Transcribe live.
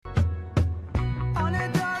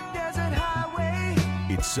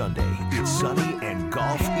It's Sunday, it's sunny, and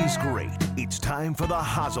golf is great. It's time for the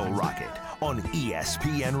Hazel Rocket on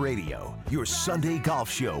ESPN Radio. Your Sunday golf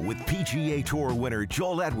show with PGA Tour winner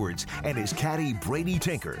Joel Edwards and his caddy Brady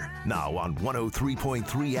Tinker. Now on 103.3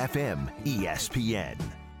 FM ESPN.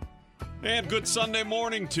 And good Sunday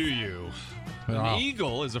morning to you. Wow. An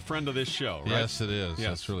eagle is a friend of this show, right? Yes, it is. Yes.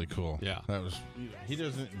 That's really cool. Yeah. That was.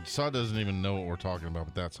 Saw doesn't even know what we're talking about,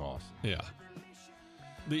 but that's awesome. Yeah.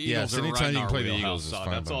 The Yes, Eagles are anytime right in you can our play the wheelhouse, Eagles is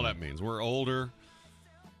fine that's by all me. that means. We're older,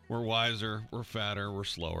 we're wiser, we're fatter, we're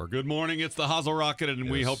slower. Good morning. It's the Hazel Rocket, and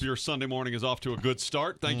we Yes. hope your Sunday morning is off to a good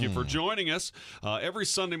start. Thank you for joining us. Every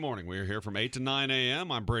Sunday morning, we are here from 8 to 9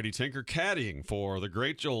 a.m. I'm Brady Tinker, caddying for the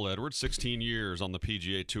great Joel Edwards, 16 years on the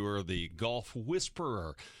PGA Tour, the golf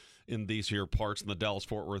whisperer in these here parts in the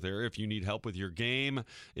Dallas-Fort Worth area. If you need help with your game,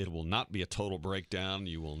 it will not be a total breakdown.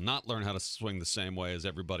 You will not learn how to swing the same way as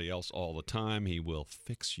everybody else all the time. He will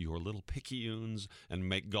fix your little picayunes and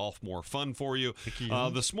make golf more fun for you.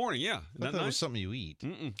 This morning, yeah. I thought that was something you eat.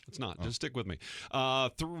 It's not. Just stick with me.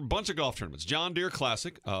 Through a bunch of golf tournaments. John Deere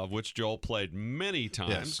Classic, of which Joel played many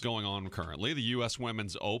times, Yes. going on currently. The U.S.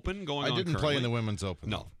 Women's Open going on I didn't currently. play in the Women's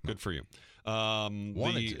Open. No, good for you.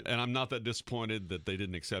 Wanted to. And I'm not that disappointed that they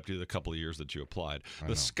didn't accept you the couple of years that you applied. I The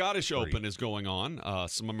know. Scottish Open is going on.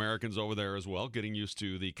 Some Americans over there as well, getting used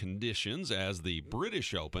to the conditions as the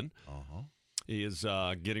British Open is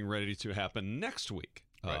getting ready to happen next week.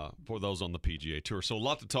 For those on the PGA Tour. So a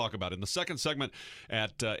lot to talk about. In the second segment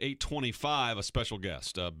at 8:25, a special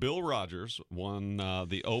guest. Bill Rodgers won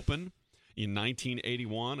the Open in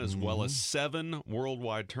 1981, as well as 7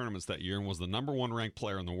 worldwide tournaments that year, and was the number 1 ranked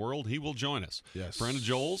player in the world. He will join us. Yes. Friend of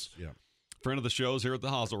Joel's, Yeah. friend of the shows here at the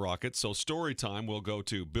Hazel Rocket. So story time will go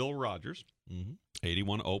to Bill Rodgers,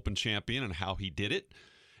 81 Open champion, and how he did it.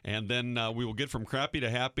 And then we will get from crappy to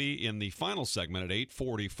happy in the final segment at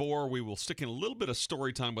 8:44. We will stick in a little bit of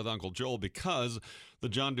story time with Uncle Joel because the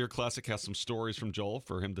John Deere Classic has some stories from Joel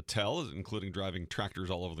for him to tell, including driving tractors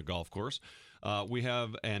all over the golf course. We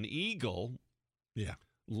have an eagle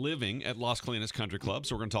living at Las Colinas Country Club,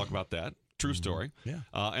 so we're going to talk about that. True story. Yeah.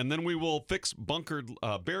 And then we will fix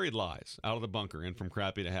buried lies out of the bunker in from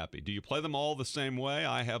crappy to happy. Do you play them all the same way?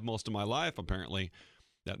 I have most of my life, apparently.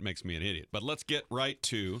 That makes me an idiot. But let's get right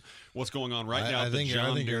to what's going on right now. I think you're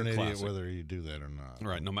an idiot Classic. whether you do that or not.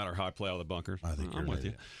 Right, no matter how I play out of the bunkers. I think I'm you're with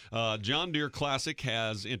an you. John Deere Classic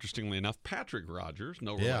has, interestingly enough, Patrick Rodgers,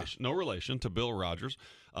 no relation to Bill Rodgers,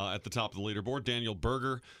 at the top of the leaderboard. Daniel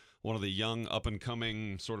Berger, one of the young,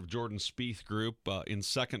 up-and-coming sort of Jordan Spieth group, in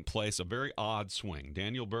second place. A very odd swing.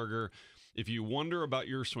 Daniel Berger, if you wonder about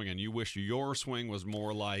your swing and you wish your swing was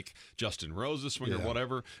more like Justin Rose's swing or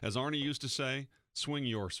whatever, as Arnie used to say, swing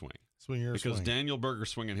your swing. Swing your Because swing. Daniel Berger's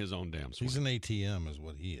swinging his own damn swing. He's an ATM is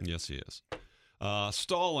what he is. Yes, he is.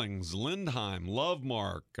 Stallings, Lindheim,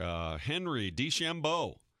 Lovemark, Henry,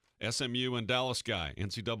 DeChambeau, SMU and Dallas guy,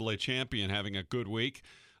 NCAA champion, having a good week.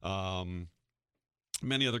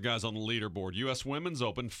 Many other guys on the leaderboard. U.S. Women's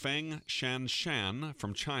Open, Feng Shanshan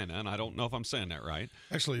from China, and I don't know if I'm saying that right.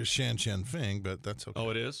 Actually, it's Shan Shan Feng, but that's okay. Oh,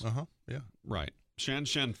 it is? Yeah. Right. Shan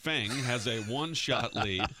Shan Feng has a one-shot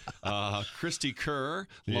lead. Christy Kerr,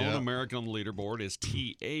 lone American on the leaderboard, is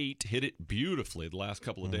T8. Hit it beautifully the last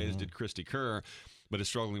couple of days, did Christy Kerr, but is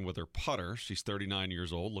struggling with her putter. She's 39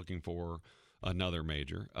 years old, looking for another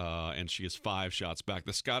major, and she is 5 shots back.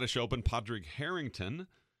 The Scottish Open, Padraig Harrington,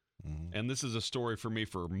 and this is a story for me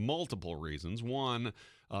for multiple reasons. One,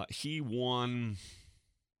 he won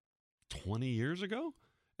 20 years ago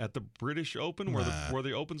at the British Open, where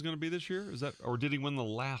the Open's going to be this year. Is that, or did he win the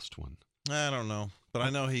last one? I don't know, but I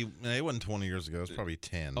know he wasn't 20 years ago. It was probably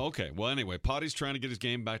 10. Okay, well, anyway, Potty's trying to get his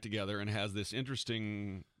game back together and has this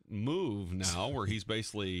interesting move now where he's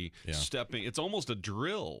basically stepping. It's almost a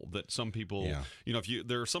drill that some people,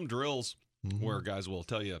 there are some drills where guys will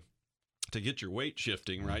tell you to get your weight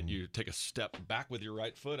shifting, right? You take a step back with your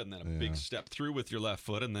right foot and then a big step through with your left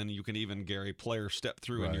foot, and then you can even, Gary Player, step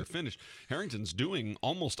through and you're finished. Harrington's doing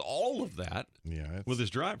almost all of that with his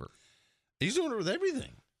driver. He's doing it with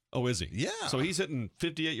everything. Oh, is he? Yeah. So he's hitting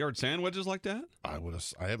 58-yard sand wedges like that? I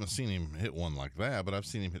haven't seen him hit one like that, but I've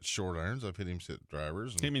seen him hit short irons. I've hit him hit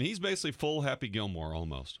drivers. I mean, he's basically full Happy Gilmore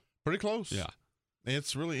almost. Pretty close. Yeah.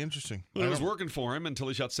 It's really interesting. Well, it was working for him until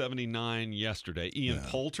he shot 79 yesterday. Ian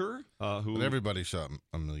Poulter, who... But everybody shot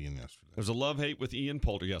a million yesterday. There's a love-hate with Ian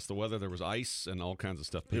Poulter. Yes, the weather, there was ice and all kinds of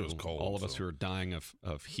stuff. It was cold. All of us who are dying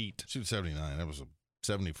of heat. Shoot 79. That was a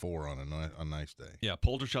 74 on a nice day. Yeah,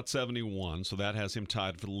 Poulter shot 71, so that has him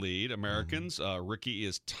tied for the lead. Americans, Ricky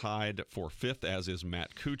is tied for 5th, as is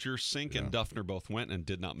Matt Kuchar. Sink and Duffner both went and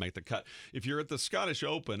did not make the cut. If you're at the Scottish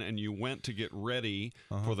Open and you went to get ready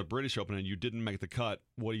for the British Open and you didn't make the cut,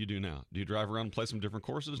 what do you do now? Do you drive around and play some different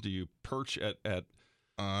courses? Do you perch at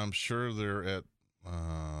I'm sure they're at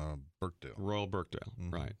Birkdale. Royal Birkdale,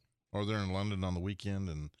 right. Or they're in London on the weekend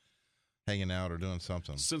and hanging out or doing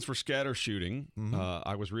something. Since we're scatter shooting,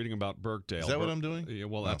 I was reading about Birkdale. Is that what I'm doing? Yeah,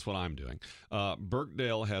 well, that's what I'm doing.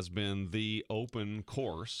 Birkdale has been the open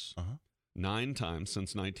course 9 times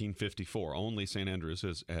since 1954. Only St. Andrews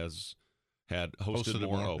has had hosted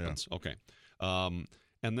more opens. Yeah. Okay. And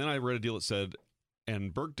then I read a deal that said,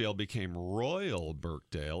 and Birkdale became Royal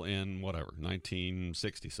Birkdale in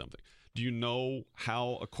 1960-something. Do you know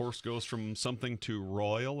how a course goes from something to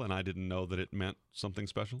royal? And I didn't know that it meant something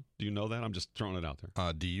special. Do you know that? I'm just throwing it out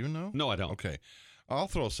there. Do you know? No, I don't. Okay. I'll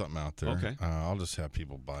throw something out there. Okay. I'll just have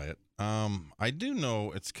people buy it. I do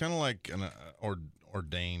know it's kind of like an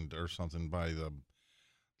ordained or something by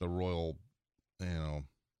the royal,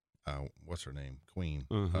 what's her name? Queen.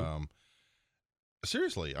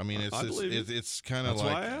 Seriously, I mean, it's kind of like.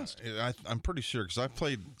 That's why I asked. I'm pretty sure because I've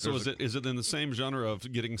played. So is it in the same genre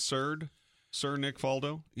of getting Sir Nick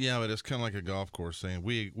Faldo? Yeah, but it's kind of like a golf course saying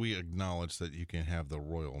we acknowledge that you can have the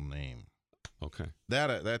royal name. Okay,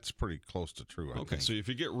 that's pretty close to true. I think. So if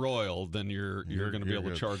you get royal, then you're going to be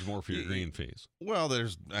able to charge more for your green fees. Well,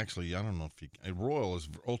 there's actually I don't know if royal is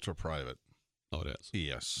ultra private. Oh, it is.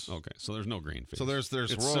 Yes. Okay, so there's no green fees. So there's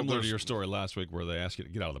it's royal, similar to your story last week where they asked you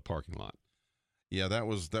to get out of the parking lot. Yeah, that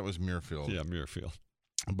was Muirfield. Yeah, Muirfield.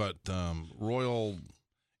 But royal,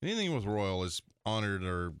 anything with royal is honored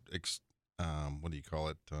or what do you call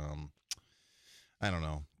it? I don't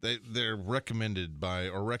know. They're recommended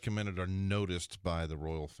or noticed by the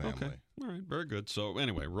royal family. Okay. All right, very good. So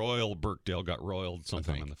anyway, Royal Birkdale got royaled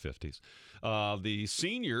sometime in the 50s. The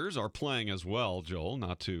seniors are playing as well, Joel,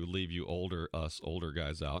 not to leave you us older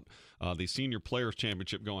guys out. The Senior Players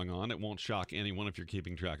Championship going on. It won't shock anyone if you're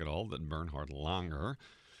keeping track at all that Bernhard Langer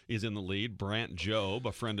is in the lead. Brant Jobe,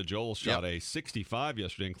 a friend of Joel, shot a 65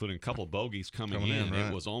 yesterday, including a couple of bogeys coming in. Right.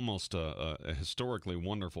 It was almost a historically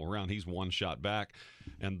wonderful round. He's one shot back,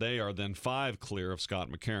 and they are then 5 clear of Scott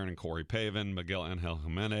McCarron and Corey Pavin, Miguel Angel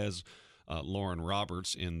Jimenez, Lauren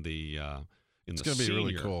Roberts in the Senior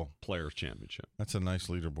really cool. Players Championship. That's a nice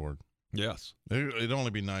leaderboard. Yes. It'd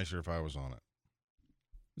only be nicer if I was on it.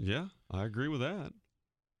 Yeah, I agree with that.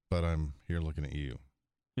 But I'm here looking at you.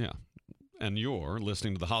 Yeah. And you're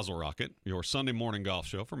listening to the Hazel Rocket, your Sunday morning golf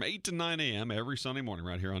show from 8 to 9 a.m. every Sunday morning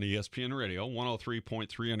right here on ESPN Radio,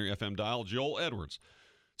 103.3 on your FM dial. Joel Edwards,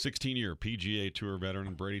 16-year PGA Tour veteran,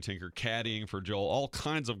 and Brady Tinker caddying for Joel. All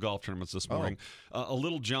kinds of golf tournaments this morning. A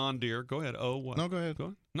little John Deere. Go ahead. Oh, what? No, go ahead.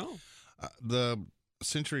 No. The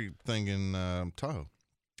Century thing in Tahoe.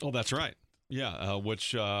 Oh, that's right. Yeah,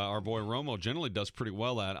 which our boy Romo generally does pretty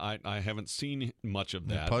well at. I haven't seen much of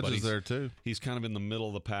that. Pudge is there, too. He's kind of in the middle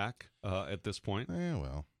of the pack at this point. Yeah,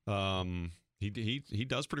 well. He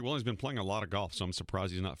does pretty well. He's been playing a lot of golf, so I'm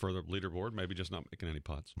surprised he's not further up leaderboard. Maybe just not making any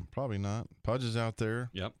putts. Probably not. Pudge is out there.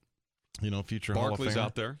 Yep. Future Barkley's Hall of Famer.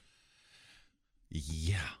 out there.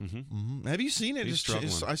 Yeah. Have you seen it? He's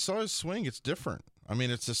struggling. I saw his swing. It's different. I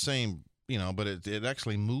mean, it's the same, but it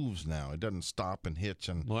actually moves now. It doesn't stop and hitch.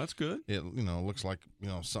 And well, that's good. It looks like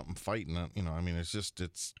something fighting. I mean,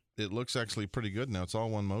 it looks actually pretty good now. It's all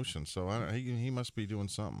one motion. So he must be doing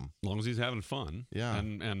something. As long as he's having fun. Yeah.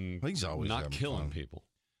 And he's always not killing fun. people.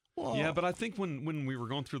 Well, yeah, but I think when we were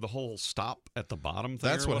going through the whole stop at the bottom thing,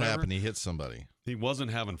 that's what happened. He hit somebody. He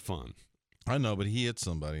wasn't having fun. I know, but he hit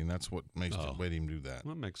somebody, and that's what made him do that.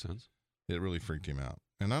 Well, that makes sense. It really freaked him out.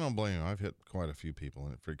 And I don't blame him. I've hit quite a few people,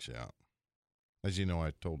 and it freaks you out. As you know,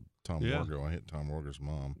 I told Tom Wargo, I hit Tom Wargo's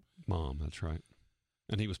mom. That's right.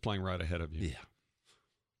 And he was playing right ahead of you. Yeah.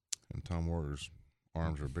 And Tom Wargo's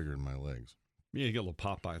arms are bigger than my legs. Yeah, you get a little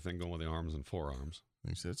Popeye thing going with the arms and forearms.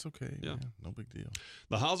 He said, it's okay. Yeah, no big deal.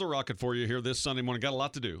 The Hazel Rocket for you here this Sunday morning. Got a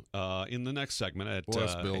lot to do. In the next segment at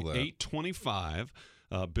 8:25,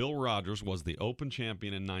 Bill Rodgers was the Open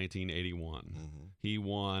champion in 1981. He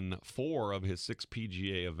won 4 of his 6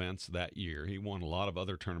 PGA events that year. He won a lot of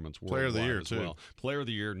other tournaments worldwide. Player of the year, as well. Player of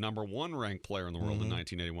the year, number 1 ranked player in the world in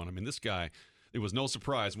 1981. I mean, this guy, it was no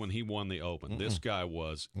surprise when he won the Open. This guy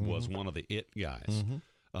was one of the it guys.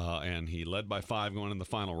 And he led by 5 going in the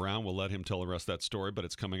final round. We'll let him tell the rest of that story, but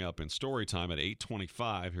it's coming up in story time at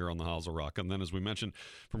 8:25 here on the Hazel Rock. And then, as we mentioned,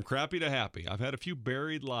 from crappy to happy, I've had a few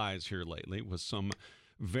buried lies here lately with some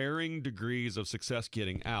varying degrees of success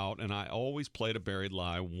getting out, and I always played a buried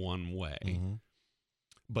lie one way.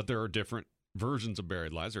 But there are different versions of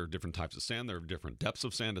buried lies. There are different types of sand. There are different depths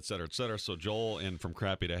of sand, et cetera, et cetera. So Joel, in From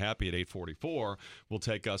Crappy to Happy at 8:44, will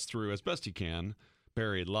take us through, as best he can,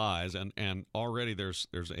 buried lies. And already there's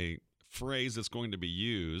a phrase that's going to be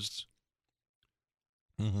used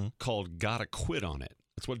called "gotta quit on it."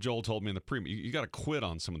 That's what Joel told me in the pre. You got to quit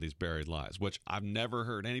on some of these buried lies, which I've never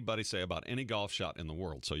heard anybody say about any golf shot in the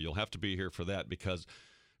world. So you'll have to be here for that, because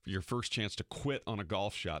your first chance to quit on a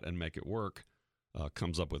golf shot and make it work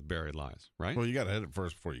comes up with buried lies, right? Well, you got to hit it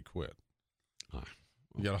first before you quit.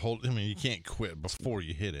 You got to hold. I mean, you can't quit before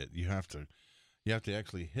you hit it. You have to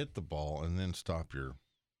actually hit the ball and then stop your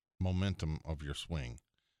momentum of your swing,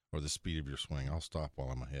 or the speed of your swing. I'll stop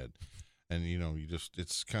while I'm ahead, and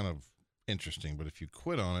it's kind of interesting. But if you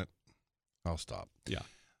quit on it, I'll stop. Yeah.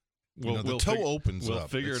 The toe opens up. We'll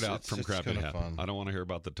figure it out from Crappy to Happy. Fun. I don't want to hear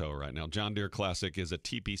about the toe right now. John Deere Classic is a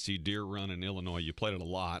TPC deer run in Illinois. You played it a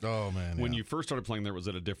lot. Oh, man. When you first started playing there, was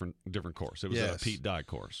at a different course. It was at a Pete Dye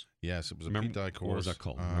course. Yes, it was a Pete Dye course. What was that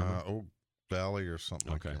called? Oak Valley or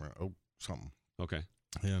something. Okay. Oak something. Okay.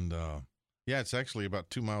 And, it's actually about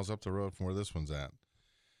 2 miles up the road from where this one's at.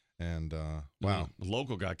 And, wow. The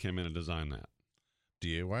local guy came in and designed that.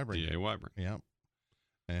 D.A. Wybring. D.A. Wybring. Yeah.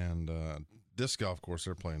 And this golf course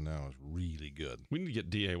they're playing now is really good. We need to get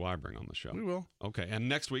D.A. Wybring on the show. We will. Okay. And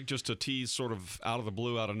next week, just to tease sort of out of the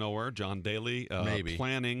blue, out of nowhere, John Daly maybe.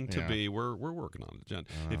 Planning to be, we're working on it, John.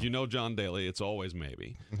 If you know John Daly, it's always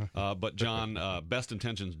maybe. But John, Best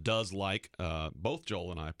Intentions does like both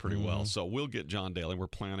Joel and I pretty well. So we'll get John Daly. We're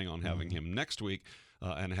planning on having him next week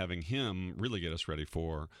and having him really get us ready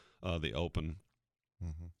for the Open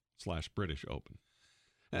 / British Open.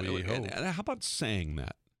 And how about saying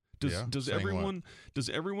that? Does everyone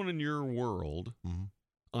in your world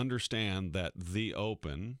understand that the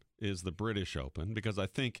Open is the British Open? Because I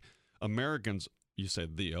think Americans, you say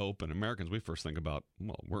the Open, Americans, we first think about,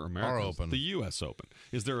 we're Americans. Our Open. The U.S. Open.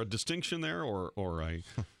 Is there a distinction there, or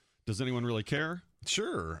does anyone really care?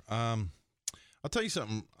 Sure. I'll tell you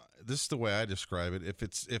something. This is the way I describe it. If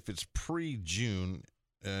it's pre-June,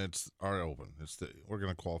 it's our Open. We're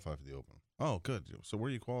going to qualify for the Open. Oh, good. So where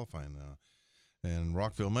are you qualifying now? In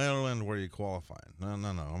Rockville, Maryland, where are you qualifying? No. I'm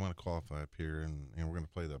going to qualify up here, and we're going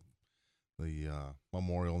to play the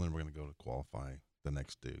Memorial, and then we're going to go to qualify the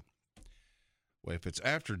next day. Well, if it's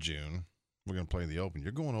after June, we're going to play the Open.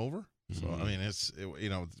 You're going over? So, I mean,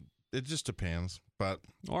 it just depends. But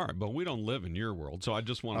all right, but we don't live in your world, so I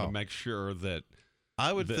just wanted to make sure that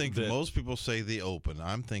I would think that most people say the Open.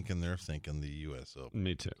 I'm thinking they're thinking the U.S. Open.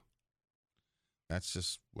 Me too. That's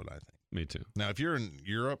just what I think. Me too. Now, if you're in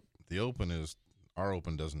Europe, the Open is our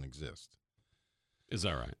Open doesn't exist. Is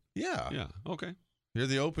that right? Yeah. Yeah. Okay. You're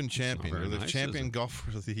the Open champion. You're the nice, champion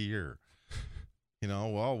golfer of the year.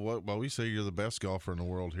 We say you're the best golfer in the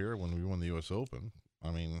world here when we won the U.S. Open.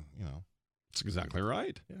 I mean, That's exactly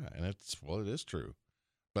right. Yeah, and it is true.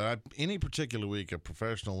 But any particular week, a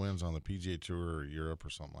professional wins on the PGA Tour or Europe or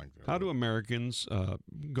something like that. How do Americans,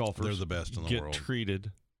 golfers, they're the best in the get world,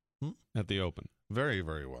 treated at the Open? Very,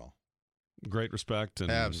 very well. Great respect, and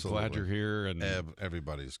absolutely. Glad you're here. And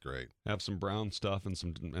everybody's great. Have some brown stuff and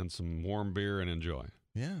some warm beer and enjoy.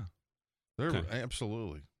 Yeah, they're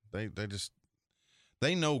absolutely.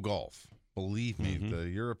 They know golf. Believe me, the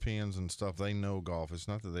Europeans and stuff, they know golf. It's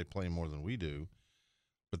not that they play more than we do,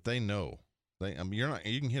 but they know.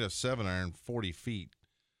 You can hit a 7-iron 40 feet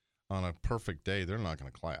on a perfect day. They're not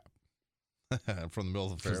going to clap from the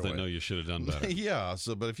middle of the fairway. Because they know you should have done better. Yeah.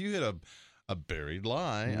 So, but if you hit a buried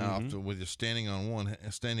lie with you standing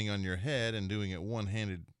on your head and doing it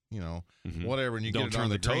one-handed, whatever, and you don't get it turn on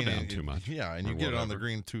the toe green down too much. Yeah, and you get it on the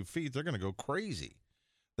green 2 feet, they're going to go crazy.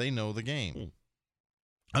 They know the game.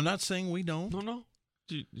 I'm not saying we don't. No.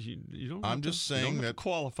 You don't. I'm just saying that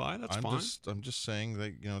qualify. That's fine. I'm just saying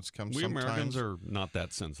that it's come. We Americans are not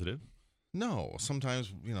that sensitive. No,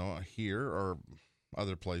 sometimes here or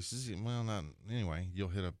other places. Well, not anyway. You'll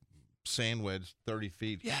hit a sand wedge 30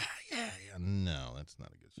 feet. Yeah. No, that's not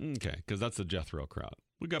a good shot. Okay, because that's the Jethro crowd.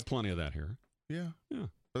 We got plenty of that here. Yeah.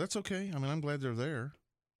 But that's okay. I mean, I'm glad they're there.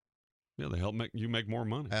 Yeah, they help you make more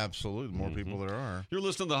money. Absolutely. More people there are. You're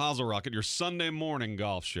listening to the Hazel Rocket, your Sunday morning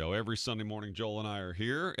golf show. Every Sunday morning, Joel and I are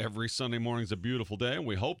here. Every Sunday morning is a beautiful day, and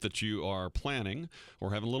we hope that you are planning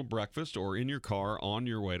or having a little breakfast or in your car on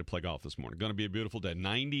your way to play golf this morning. Going to be a beautiful day.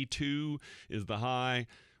 92 is the high.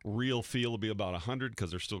 Real feel will be about 100 because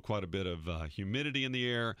there's still quite a bit of humidity in the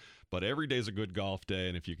air. But every day is a good golf day,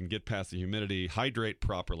 and if you can get past the humidity, hydrate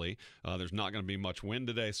properly. There's not going to be much wind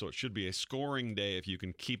today, so it should be a scoring day if you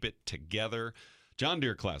can keep it together. John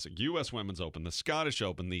Deere Classic, U.S. Women's Open, the Scottish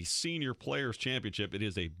Open, the Senior Players Championship. It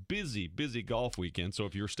is a busy, busy golf weekend. So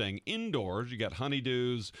if you're staying indoors, you got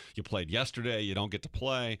honeydews, you played yesterday, you don't get to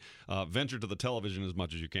play, venture to the television as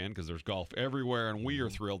much as you can because there's golf everywhere, and we are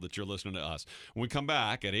thrilled that you're listening to us. When we come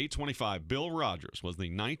back at 8:25, Bill Rodgers was the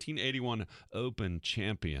 1981 Open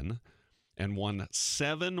champion and won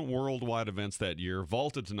 7 worldwide events that year,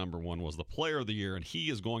 vaulted to number 1, was the player of the year, and he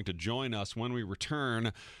is going to join us when we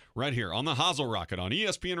return right here on the Hazel Rocket on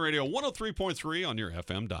ESPN Radio 103.3 on your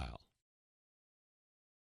FM dial.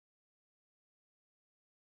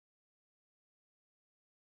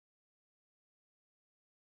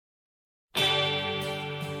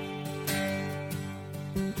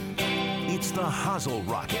 It's the Hazel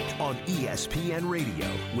Rocket on ESPN Radio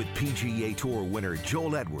with PGA Tour winner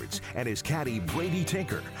Joel Edwards and his caddy Brady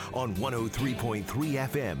Tinker on 103.3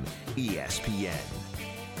 FM ESPN.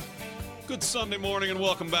 Good Sunday morning and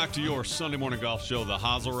welcome back to your Sunday morning golf show, the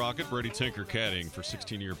Hazel Rocket. Brady Tinker caddying for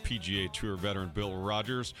 16-year PGA Tour veteran Bill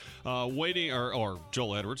Rodgers. Or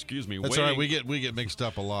Joel Edwards, excuse me. That's all right. We get mixed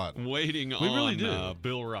up a lot. Waiting on really do.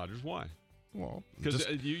 Bill Rodgers. Why? Well, because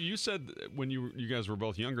you said when you guys were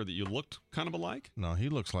both younger that you looked kind of alike. No, he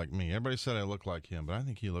looks like me. Everybody said I look like him, but I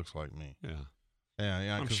think he looks like me.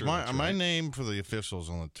 Yeah. Because sure my name for the officials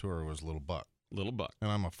on the tour was Little Buck. Little Buck.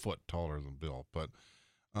 And I'm a foot taller than Bill, but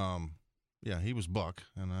yeah, he was Buck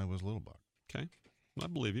and I was Little Buck. Okay, I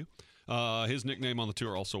believe you. His nickname on the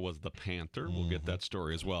tour also was the Panther. We'll get that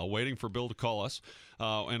story as well. Waiting for Bill to call us,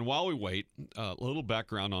 and while we wait, a little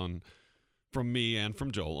background from me and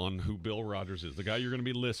from Joel on who Bill Rodgers is, the guy you're going to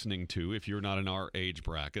be listening to if you're not in our age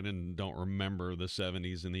bracket and don't remember the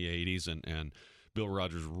 70s and the 80s and Bill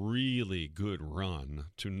Rodgers' really good run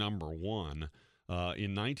to number 1.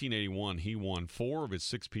 In 1981, he won 4 of his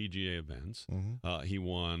 6 PGA events. He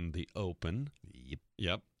won the Open.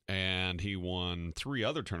 Yep. And he won 3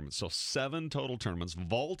 other tournaments. So 7 total tournaments,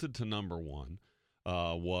 vaulted to number 1.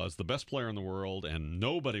 Was the best player in the world, and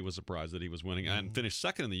nobody was surprised that he was winning, and finished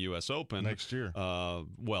second in the U.S. Open next year.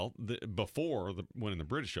 Before winning the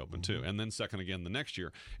British Open too, and then second again the next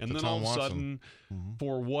year. And then Tom all of a Watson. sudden,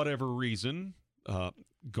 for whatever reason,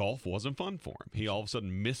 golf wasn't fun for him. He all of a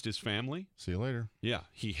sudden missed his family. See you later. Yeah,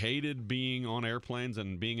 he hated being on airplanes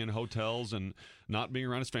and being in hotels and not being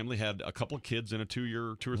around his family. Had a couple of kids in a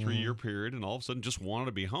 2 or 3 year period, and all of a sudden just wanted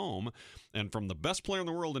to be home. And from the best player in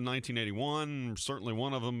the world in 1981, certainly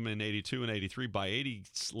one of them in 82 and 83, by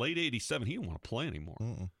late 87, he didn't want to play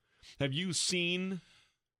anymore. Have you seen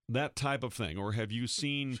that type of thing, or have you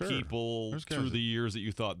seen people through the years that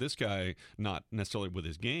you thought this guy, not necessarily with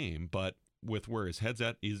his game, but with where his head's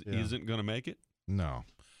at, isn't going to make it? No.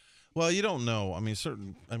 Well, you don't know.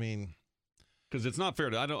 Because it's not fair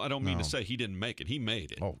to. I don't mean to say he didn't make it. He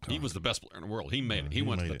made it. Oh, he was the best player in the world. He made it. He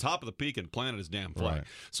went to the top of the peak and planted his damn flag. Right.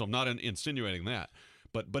 So I'm not insinuating that.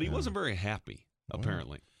 But he wasn't very happy,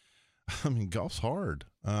 apparently. Golf's hard.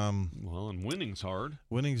 Well, and winning's hard.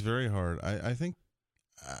 Winning's very hard. I think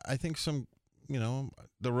some,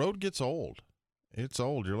 the road gets old. It's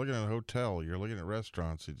old. You're looking at a hotel. You're looking at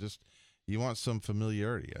restaurants. You want some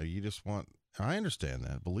familiarity. You just want. I understand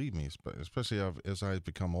that. Believe me, especially as I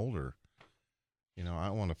become older.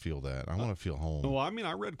 I want to feel that. I want to feel home. Well, I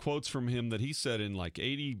read quotes from him that he said in like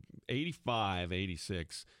 80, 85,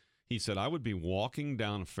 86, he said, I would be walking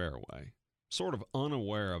down a fairway, sort of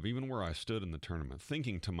unaware of even where I stood in the tournament,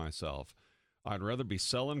 thinking to myself, I'd rather be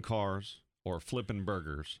selling cars or flipping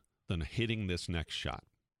burgers than hitting this next shot.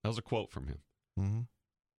 That was a quote from him. Mm-hmm.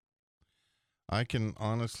 I can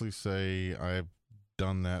honestly say I've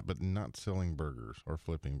done that, but not selling burgers or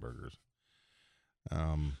flipping burgers.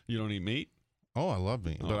 You don't eat meat? Oh, I love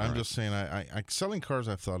meat, but I'm just saying, I selling cars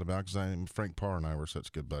I've thought about because Frank Parr and I were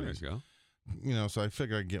such good buddies. There you go. So I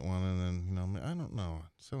figured I'd get one, and then I don't know,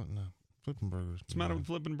 flipping burgers. What's the matter with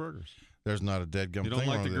flipping burgers? There's not a dead gum. You don't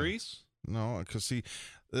like the grease? No, because see,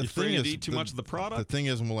 the you thing is, to eat too much of the product. The thing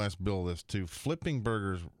is, and we'll ask Bill this too. Flipping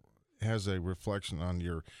burgers has a reflection on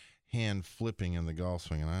your hand flipping in the golf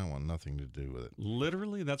swing, and I want nothing to do with it.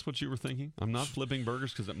 Literally, that's what you were thinking? I'm not flipping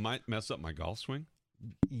burgers because it might mess up my golf swing?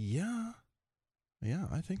 Yeah,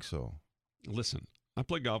 I think so. Listen, I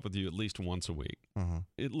play golf with you at least once a week.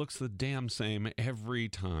 It looks the damn same every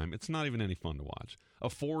time. It's not even any fun to watch. A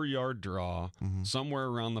 4-yard draw somewhere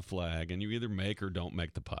around the flag, and you either make or don't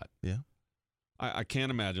make the putt. Yeah. I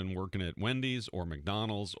can't imagine working at Wendy's or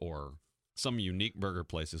McDonald's or some unique burger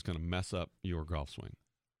place is going to mess up your golf swing.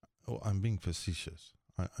 Oh, I'm being facetious.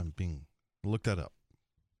 I'm being. Look that up.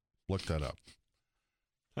 How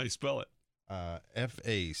do you spell it?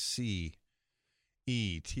 FACETIOUS.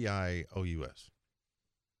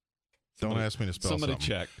 Don't ask me to spell Somebody something.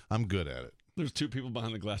 check. I'm good at it. There's two people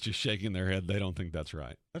behind the glass just shaking their head. They don't think that's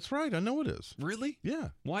right. That's right. I know it is. Really? Yeah.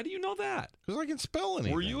 Why do you know that? Because I can spell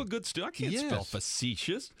anything. Were you a good student? I can't spell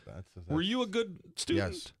facetious. Were you a good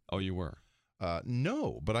student? Yes. Oh, you were?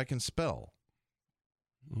 No, but I can spell.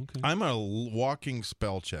 Okay. I'm a walking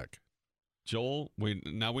spell check. Joel,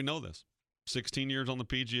 now we know this. 16 years on the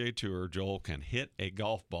PGA Tour, Joel can hit a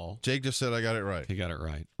golf ball. Jake just said I got it right. He got it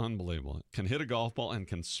right. Unbelievable. Can hit a golf ball and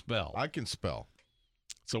can spell. I can spell.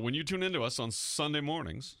 So when you tune into us on Sunday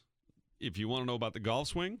mornings, if you want to know about the golf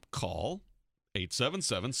swing, call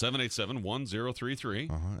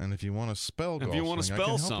 877-787-1033. And if you want to spell golf if you want to swing,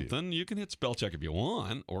 spell something, you can hit spell check if you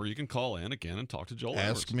want, or you can call in again and talk to Joel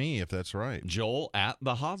Edwards. Ask me if that's right. Joel at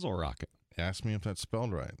the Hazel Rocket. Ask me if that's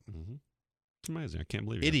spelled right. Mm-hmm. It's amazing. I can't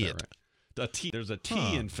believe you Idiot. got that right. There's a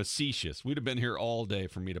T in facetious. We'd have been here all day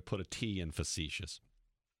for me to put a T in facetious.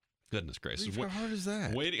 Goodness gracious. How hard is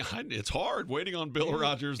that? It's hard. Waiting on Bill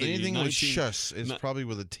Rodgers. Anything with shush is probably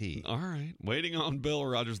with a T. All right. Waiting on Bill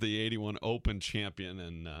Rodgers, the 81 Open champion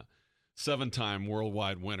and 7-time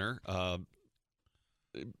worldwide winner.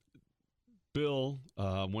 Bill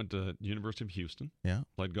went to University of Houston. Yeah.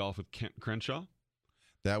 Played golf with Crenshaw.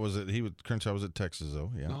 That was it. Crenshaw was at Texas,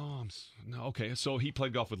 though. Yeah. Oh, no. Okay. So he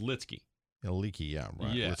played golf with Litsky. Leaky, yeah,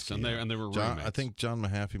 right. Yes, Litsky, and they were roommates. I think John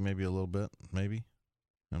Mahaffey maybe a little bit, maybe.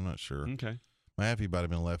 I'm not sure. Okay. Mahaffey might have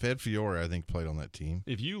been left. Ed Fiore, I think, played on that team.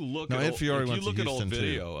 If you look Ed Fiore went to at old Houston,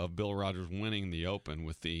 video of Bill Rodgers winning the Open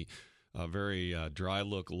with the very dry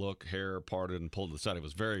look, hair parted and pulled to the side, it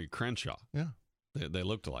was very Crenshaw. Yeah. They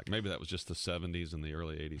looked alike. Maybe that was just the 70s and the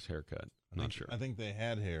early 80s haircut. Not sure. I think they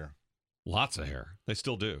had hair. Lots of hair. They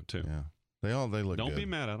still do, too. Yeah. They look Don't good. be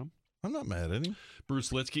mad at them. I'm not mad at him. Bruce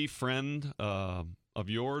Litsky, friend of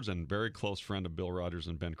yours and very close friend of Bill Rodgers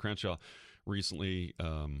and Ben Crenshaw, recently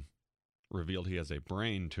revealed he has a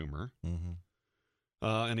brain tumor. Mm-hmm.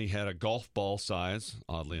 And he had a golf ball size,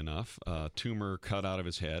 oddly enough, tumor cut out of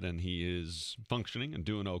his head, and he is functioning and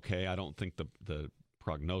doing okay. I don't think the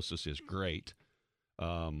prognosis is great.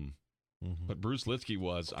 But Bruce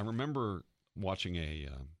Litsky I remember watching a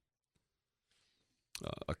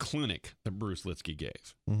clinic that Bruce Litsky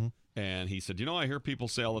gave. Mm-hmm. And he said, I hear people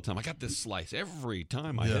say all the time, I got this slice. Every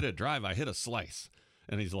time I hit a drive, I hit a slice.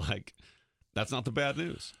 And he's like, that's not the bad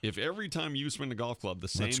news. If every time you swing the golf club, the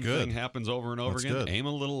same thing happens over and over again, aim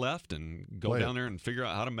a little left and go down there and figure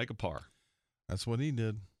out how to make a par. That's what he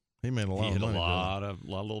did. He made a lot of money. He hit a lot of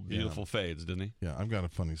little beautiful fades, didn't he? Yeah, I've got a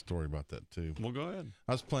funny story about that, too. Well, go ahead.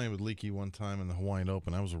 I was playing with Leakey one time in the Hawaiian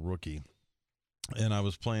Open. I was a rookie. And I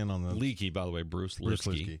was playing on the... Leakey, by the way, Bruce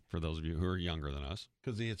Litsky, for those of you who are younger than us.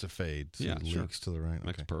 Because he hits a fade. So yeah, he leaks to the right.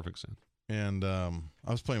 Makes perfect sense. And I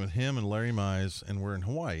was playing with him and Larry Mize, and we're in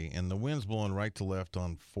Hawaii, and the wind's blowing right to left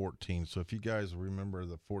on 14. So if you guys remember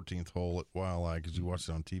the 14th hole at Waialae, because you watch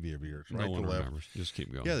it on TV every year, it's right to left. Remembers. Just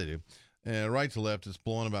keep going. Yeah, they do. And right to left, it's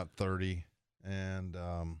blowing about 30, and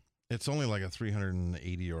it's only like a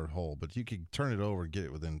 380-yard hole, but you could turn it over and get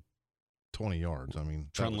it within 20 yards. I mean,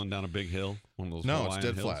 trundling down a big hill, one of those. No, Hawaiian it's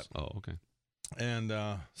dead hills? flat. Oh, okay. And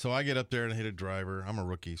so I get up there and hit a driver. I'm a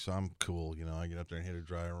rookie, so I'm cool. I get up there and hit a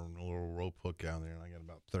driver and a little rope hook down there, and I got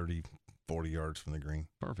about 30, 40 yards from the green.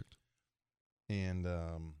 Perfect. And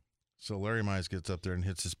so Larry Mize gets up there and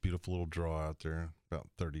hits this beautiful little draw out there, about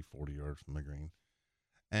 30, 40 yards from the green.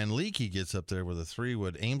 And Leakey gets up there with a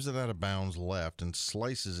 3-wood, aims it out of bounds left, and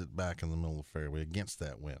slices it back in the middle of the fairway against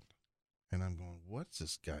that wind. And I'm going, what's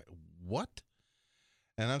this guy? What?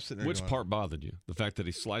 And I'm sitting there Which part bothered you? The fact that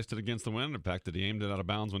he sliced it against the wind, the fact that he aimed it out of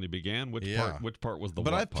bounds when he began? Which part was the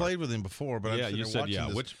But I played with him before, but yeah, I'm you said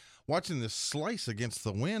watching this slice against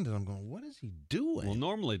the wind, and I'm going, what is he doing? Well,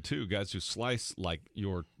 normally, too, guys who slice like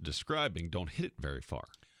you're describing don't hit it very far.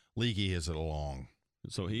 Leakey hits it long.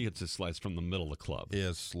 So he hits his slice from the middle of the club.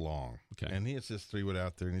 It's long. Okay. And he hits this 3-wood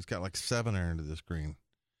out there, and he's got like 7-iron to this green.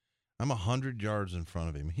 I'm 100 yards in front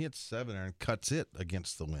of him. He hits 7-iron, cuts it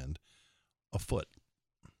against the wind, a foot.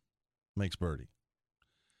 Makes birdie.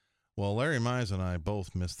 Well, Larry Mize and I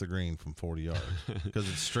both missed the green from 40 yards because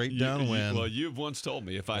it's straight downwind. Well, you've once told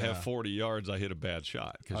me if I have 40 yards, I hit a bad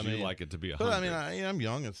shot because you like it to be 100. But I'm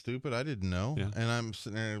young and stupid. I didn't know. Yeah. And I'm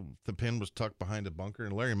sitting there, the pin was tucked behind a bunker,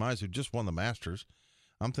 and Larry Mize, who just won the Masters,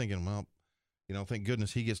 I'm thinking, well, thank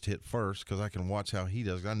goodness he gets to hit first because I can watch how he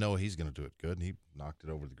does. I know he's going to do it good, and he knocked it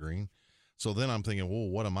over the green. So then I'm thinking, well,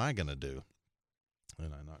 what am I going to do?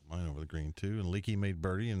 And I knocked mine over the green, too, and Leakey made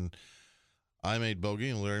birdie, and I made bogey,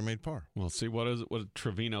 and Larry made par. Well, see, what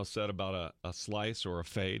Trevino said about a slice or a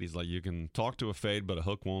fade? He's like, you can talk to a fade, but a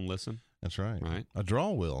hook won't listen. That's right. Right. A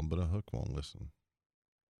draw will, but a hook won't listen.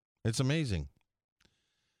 It's amazing.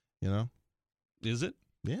 Is it?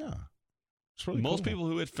 Yeah. It's really Most cool. people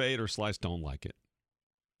who hit fade or slice don't like it.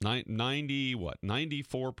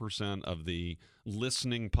 94% of the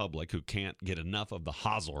listening public who can't get enough of the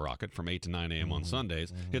Hazel Rocket from 8 to 9 a.m. on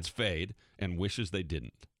Sundays hits fade and wishes they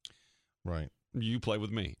didn't. Right. You play with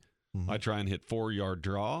me. I try and hit 4-yard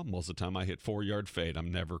draw. Most of the time I hit 4-yard fade. I'm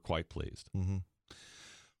never quite pleased.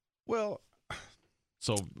 Well,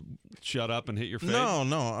 so shut up and hit your fade?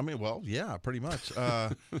 No. I mean, well, yeah, pretty much.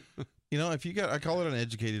 If you got, I call it an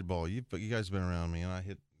educated ball. You guys have been around me, and I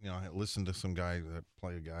listen to some guy that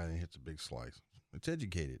play a guy and he hits a big slice. It's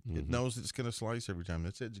educated. It knows it's going to slice every time.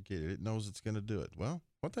 It's educated. It knows it's going to do it. Well,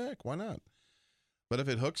 what the heck? Why not? But if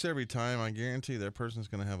it hooks every time, I guarantee that person's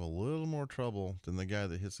going to have a little more trouble than the guy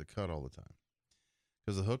that hits the cut all the time.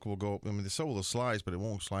 Because the hook will go, I mean, so will the slice, but it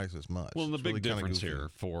won't slice as much. Well, and the It's big really kinda difference goofy. here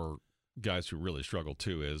for guys who really struggle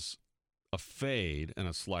too is a fade and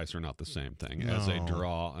a slice are not the same thing, as a No.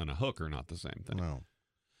 draw and a hook are not the same thing. No.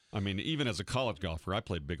 I mean, even as a college golfer, I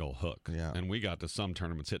played big old hook. Yeah. And we got to some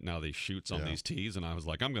tournaments hitting out these shoots on Yeah. these tees, and I was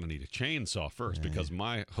like, I'm going to need a chainsaw first because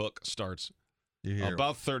my hook starts You hear,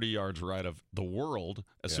 about 30 yards right of the world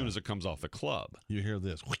as soon as it comes off the club. you hear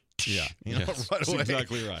this. Yeah. Right That's away.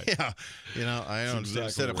 exactly right. Yeah. I don't Exactly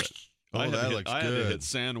instead of, right. oh, I that looks had to good. hit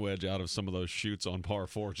sand wedge out of some of those shoots on par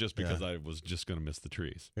 4 just because I was just going to miss the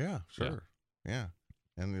trees. Yeah, sure. Yeah.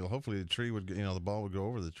 And hopefully the tree would, the ball would go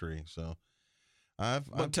over the tree. So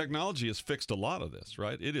But technology has fixed a lot of this,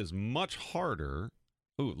 right? It is much harder.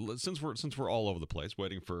 Ooh, since we're all over the place,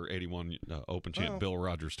 waiting for 81 Open champ Bill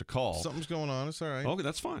Rodgers to call. something's going on. It's all right. Okay,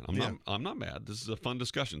 that's fine. I'm not mad. This is a fun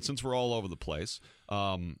discussion. Since we're all over the place,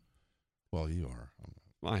 Well, you are.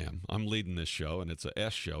 I am. I'm leading this show, and it's a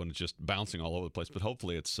S show, and it's just bouncing all over the place. But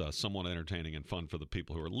hopefully it's somewhat entertaining and fun for the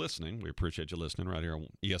people who are listening. We appreciate you listening right here on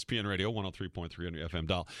ESPN Radio, 103.3 on your FM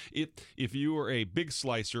dial. If you are a big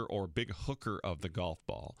slicer or big hooker of the golf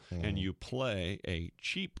ball, and you play a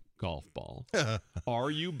cheap golf ball,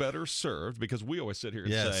 are you better served? Because we always sit here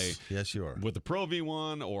and say, yes, you are. with the Pro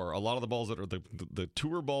V1 or a lot of the balls that are the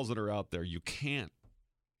tour balls that are out there, you can't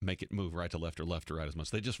make it move right to left or left to right as much.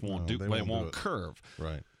 They just won't No, they won't won't do it. curve.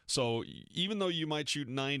 Right. So even though you might shoot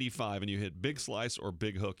 95 and you hit big slice or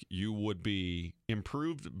big hook, you would be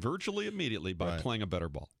improved virtually immediately by playing a better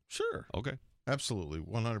ball. Sure. Okay. Absolutely.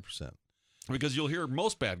 100%. Because you'll hear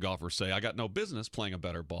most bad golfers say, I got no business playing a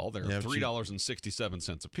better ball. They're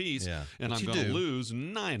 $3.67 a piece, and But I'm you going to do. lose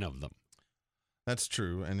 9 of them. That's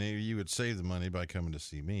true. And you would save the money by coming to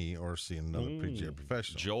see me or see another PGA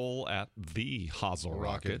professional. Joel at the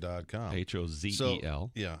HozelRocket.com. HOZEL.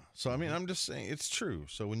 Yeah. So, I mean, I'm just saying it's true.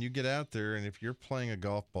 So when you get out there and if you're playing a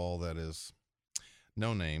golf ball that is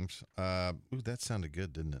no names, ooh, that sounded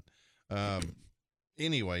good, didn't it?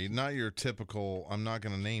 Anyway, not your typical, I'm not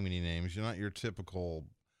going to name any names. You're not your typical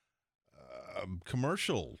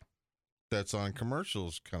commercial that's on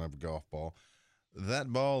commercials kind of golf ball.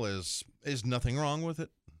 That ball is nothing wrong with it.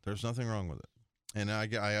 There's nothing wrong with it. And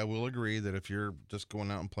I will agree that if you're just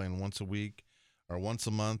going out and playing once a week or once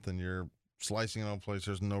a month and you're slicing it all place,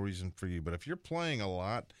 there's no reason for you. But if you're playing a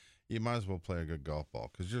lot, you might as well play a good golf ball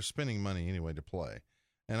because you're spending money anyway to play.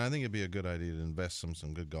 And I think it'd be a good idea to invest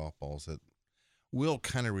some good golf balls that will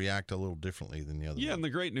kind of react a little differently than the other Yeah, one. and the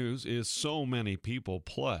great news is so many people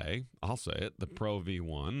play, I'll say it, the Pro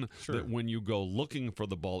V1, that when you go looking for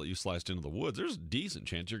the ball that you sliced into the woods, there's a decent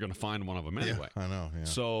chance you're going to find one of them anyway. Yeah, I know, yeah.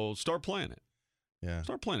 So start playing it. Yeah.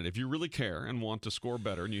 Start playing it. If you really care and want to score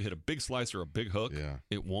better and you hit a big slice or a big hook,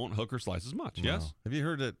 it won't hook or slice as much, No. yes? Have you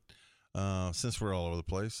heard that, since we're all over the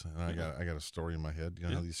place, and I got a story in my head, you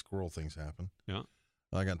know how these squirrel things happen? Yeah.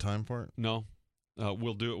 I got time for it? No.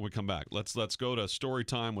 We'll do it when we come back. Let's go to story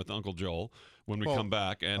time with Uncle Joel when we come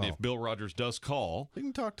back. And if Bill Rodgers does call, he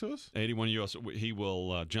can talk to us. 81 US, he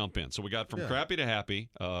will jump in. So we got from crappy to happy,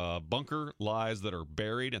 bunker lies that are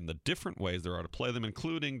buried and the different ways there are to play them,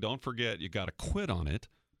 including, don't forget, you got to quit on it.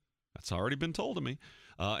 That's already been told to me.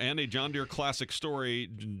 And a John Deere classic story.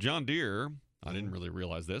 John Deere, I didn't really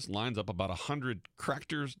realize this, lines up about 100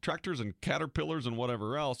 tractors and Caterpillars and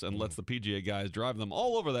whatever else and lets the PGA guys drive them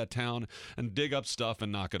all over that town and dig up stuff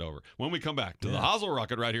and knock it over. When we come back to the Hazel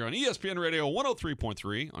Rocket right here on ESPN Radio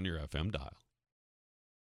 103.3 on your FM dial.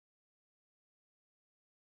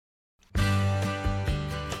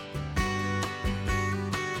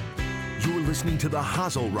 You're listening to the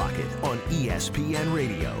Hazel Rocket on ESPN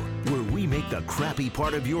Radio, where we make the crappy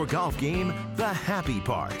part of your golf game the happy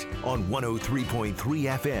part on 103.3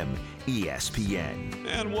 FM ESPN.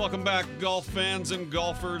 And welcome back, golf fans and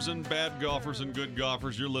golfers and bad golfers and good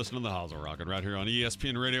golfers. You're listening to the Hazel Rocket right here on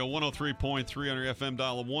ESPN Radio 103.3 on your FM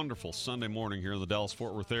dial. A wonderful Sunday morning here in the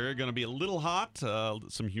Dallas-Fort Worth area. Going to be a little hot,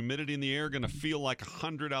 some humidity in the air. Going to feel like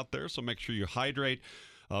 100 out there, so make sure you hydrate.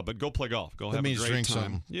 But go play golf. Go have a great time.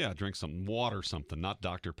 Something. Yeah, drink some water, something, not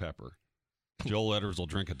Dr. Pepper. Joel Edwards will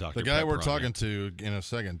drink a Dr. Pepper. The guy we're talking to in a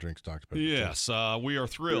second drinks Dr. Pepper. Yes, we are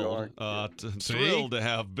thrilled, thrilled to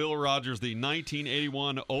have Bill Rodgers, the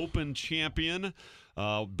 1981 Open champion.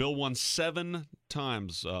 Bill won 7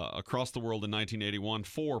 times across the world in 1981,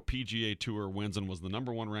 4 PGA Tour wins, and was the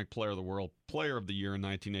number 1 ranked player of the world, player of the year in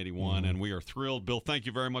 1981. And we are thrilled. Bill, thank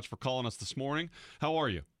you very much for calling us this morning. How are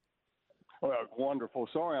you? Well, wonderful.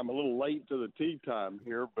 Sorry, I'm a little late to the tee time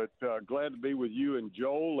here, but glad to be with you and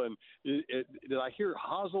Joel. And did I hear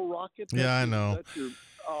Hazel Rocket? Yeah, I know.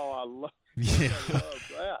 I love. Yeah, I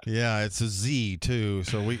love that. Yeah, it's a Z too,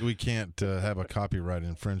 so we can't have a copyright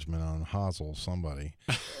infringement on Hazel. Somebody.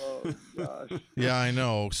 Oh gosh. Yeah, I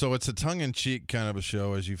know. So it's a tongue-in-cheek kind of a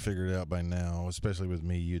show, as you figured out by now. Especially with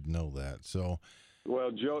me, you'd know that. So.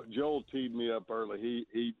 Well, Joel teed me up early.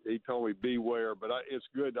 He told me beware, but it's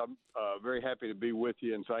good. I'm very happy to be with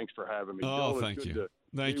you, and thanks for having me. Oh, Joel, thank you.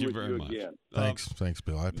 Thank you very much. Again. Thanks,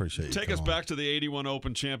 Bill. I appreciate you. Take us back to the 81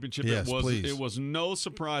 Open Championship. Yes, please. It was no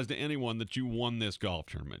surprise to anyone that you won this golf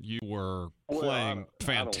tournament. You were playing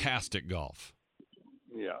fantastic golf.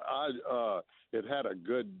 Yeah, it had a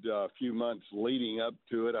good few months leading up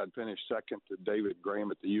to it. I'd finished second to David Graham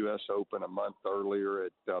at the U.S. Open a month earlier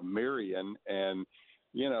at Marion. And,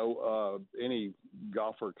 any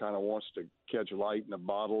golfer kind of wants to catch light in a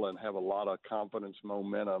bottle and have a lot of confidence,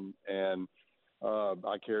 momentum. And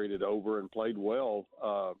I carried it over and played well.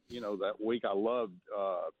 That week I loved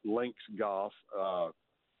links golf. I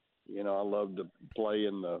love to play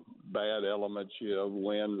in the bad elements,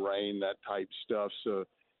 wind, rain, that type stuff. So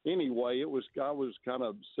anyway, I was kind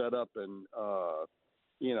of set up and,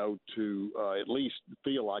 to at least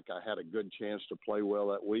feel like I had a good chance to play well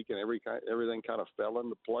that week, and everything kind of fell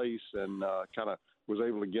into place, and kind of was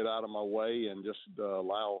able to get out of my way and just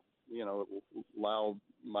allow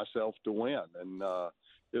myself to win. And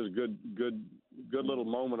it was a good little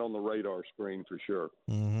moment on the radar screen for sure.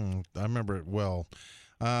 Mm-hmm. I remember it well.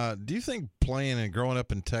 Do you think playing and growing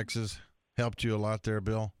up in Texas helped you a lot there,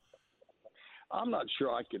 Bill? I'm not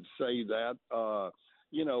sure I could say that.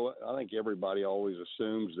 I think everybody always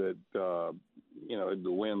assumes that,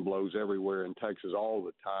 the wind blows everywhere in Texas all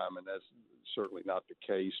the time, and that's certainly not the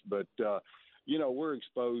case. But, we're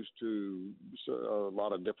exposed to a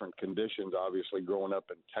lot of different conditions, obviously, growing up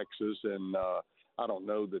in Texas, and I don't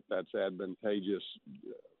know that that's advantageous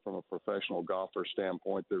from a professional golfer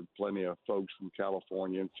standpoint. There are plenty of folks from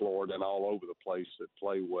California and Florida and all over the place that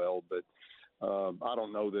play well, but I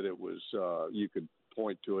don't know that it was you could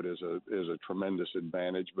point to it as a tremendous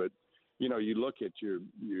advantage. But you look at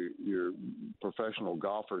your professional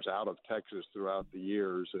golfers out of Texas throughout the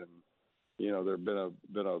years, and there've been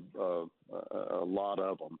a lot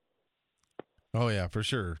of them. Oh yeah, for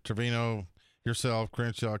sure. Trevino, yourself,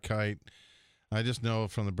 Crenshaw, Kite. I just know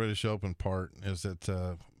from the British Open part is that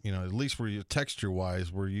at least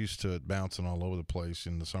texture-wise, we're used to it bouncing all over the place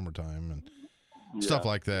in the summertime and stuff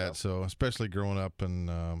like that. Yeah. So especially growing up in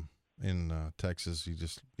Texas, you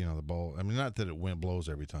just the ball. I mean, not that wind blows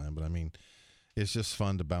every time, but I mean, it's just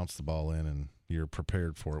fun to bounce the ball in, and you're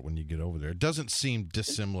prepared for it when you get over there. It doesn't seem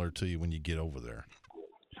dissimilar to you when you get over there.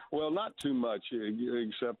 Well, not too much,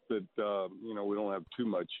 except that we don't have too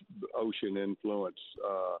much ocean influence.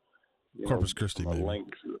 Corpus Christi, maybe.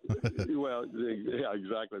 Links. Well, yeah,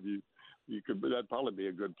 exactly. You could. That'd probably be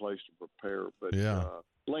a good place to prepare. But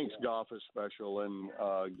links golf is special, and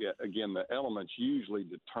again, the elements usually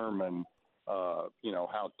determine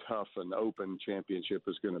how tough an Open championship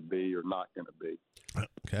is going to be or not going to be.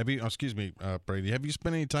 Excuse me, Brady. Have you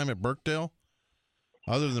spent any time at Birkdale,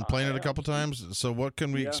 other than playing it a couple times? So, what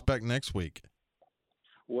can we expect next week?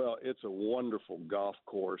 Well, it's a wonderful golf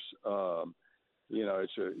course.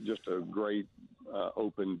 It's just a great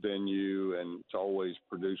open venue, and it's always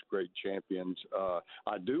produced great champions.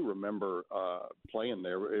 I do remember playing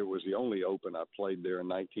there. It was the only Open I played there in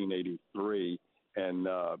 1983, and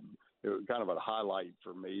it was kind of a highlight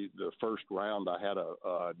for me. The first round, I had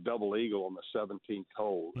a double eagle on the 17th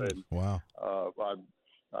hole, and wow!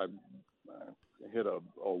 I hit a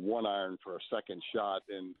one iron for a second shot,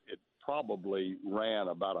 and it probably ran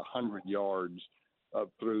about 100 yards up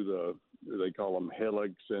through they call them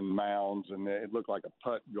hillocks and mounds, and it looked like a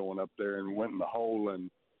putt going up there, and went in the hole,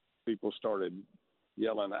 and people started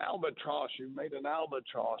yelling, "Albatross, you made an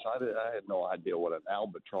albatross." I had no idea what an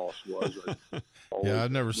albatross was. Yeah,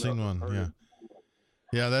 I've never seen one.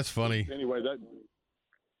 Yeah, that's funny. Anyway,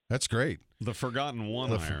 that's great. The forgotten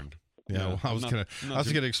one iron. Yeah, I was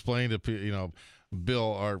gonna explain to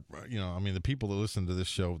Bill, the people that listen to this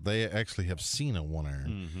show, they actually have seen a one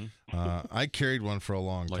iron. Mm-hmm. I carried one for a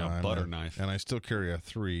long time, like a butter knife, and I still carry a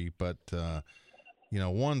 3. But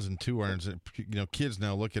ones and 2 irons. Kids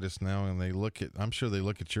now look at us now, and I'm sure they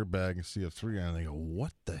look at your bag and see a 3 iron, and they go,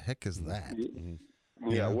 "What the heck is that?" Mm-hmm.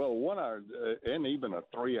 Yeah, well, 1 iron and even a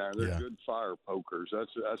 3 iron, they're good fire pokers.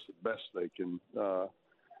 That's the best they can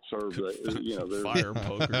serve. They're fire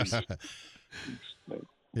pokers.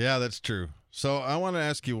 Yeah, that's true. So I want to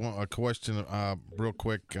ask you a question real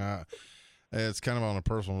quick. It's kind of on a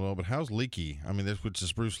personal note, but how's Leaky? I mean, which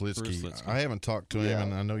is Bruce Litsky. I haven't talked to him,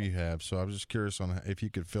 and I know you have, so I was just curious on if you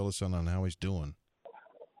could fill us in on how he's doing.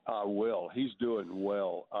 I will. He's doing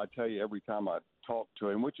well. I tell you, every time I talk to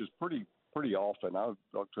him, which is pretty often, I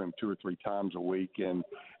talk to him 2 or 3 times a week, and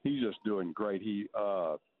he's just doing great. He,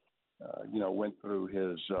 went through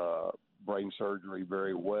his brain surgery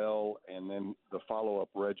very well, and then the follow-up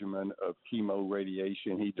regimen of chemo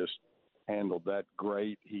radiation, he just handled that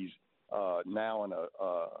great. He's now in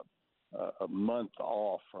a month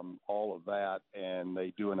off from all of that, and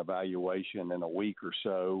they do an evaluation in a week or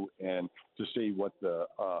so, and to see what the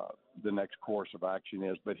next course of action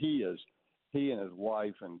is. But he and his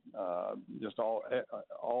wife and just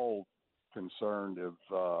all concerned have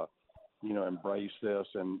embraced this,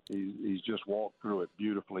 and he's just walked through it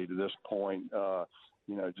beautifully to this point.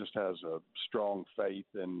 Just has a strong faith,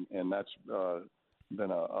 and that's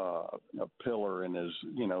been a pillar in his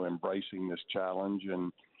embracing this challenge,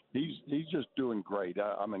 and he's just doing great.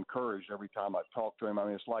 I'm encouraged every time I talk to him. I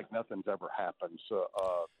mean, it's like nothing's ever happened. So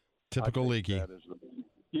typical Leaky. It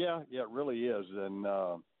really is, and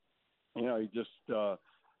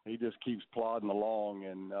he just keeps plodding along,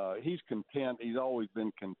 and he's content. He's always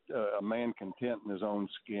been a man content in his own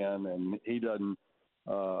skin, and he doesn't.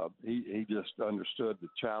 He just understood the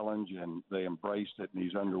challenge, and they embraced it, and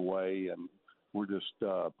he's underway, and we're just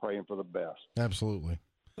praying for the best. Absolutely.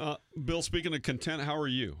 Bill, speaking of content, how are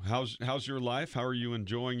you? How's your life? How are you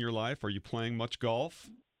enjoying your life? Are you playing much golf?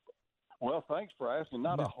 Well, thanks for asking.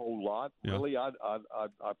 Not a whole lot, really. I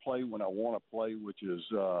play when I want to play, which is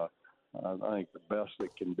I think the best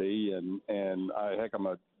it can be, and I'm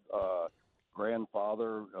a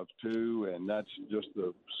grandfather of 2, and that's just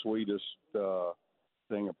the sweetest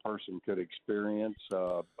thing a person could experience.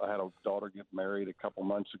 I had a daughter get married a couple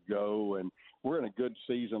months ago, and we're in a good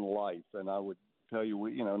season of life. And I would tell you,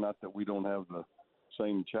 not that we don't have the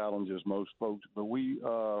same challenges most folks, but we're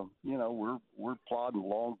plodding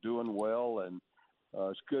along, doing well, and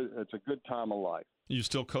it's good. It's a good time of life. You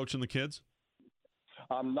still coaching the kids?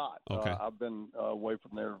 I'm not. Okay. I've been away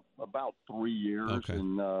from there about 3 years, okay.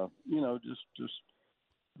 And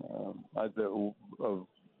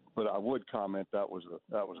but I would comment that was a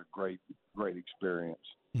great experience.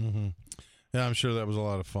 Mm-hmm. Yeah, I'm sure that was a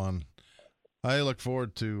lot of fun. I look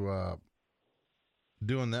forward to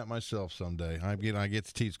doing that myself someday. I get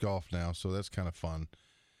to teach golf now, so that's kind of fun.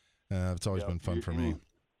 It's always been fun for me.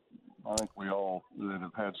 I think we all that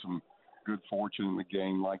have had some good fortune in the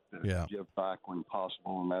game like to give back when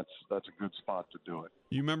possible, and that's a good spot to do it.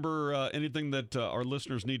 You remember anything that our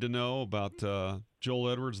listeners need to know about Joel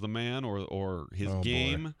Edwards, the man, or his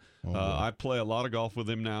game? I play a lot of golf with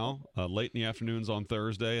him now, late in the afternoons on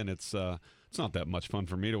Thursday, and it's not that much fun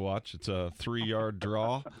for me to watch. It's a 3-yard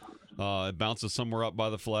draw. It bounces somewhere up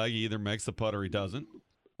by the flag. He either makes the putt or he doesn't.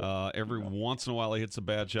 Every once in a while he hits a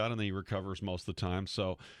bad shot, and then he recovers most of the time.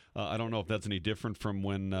 So I don't know if that's any different from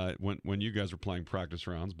when you guys were playing practice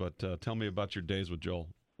rounds, but tell me about your days with Joel.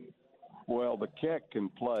 Well, the Keck can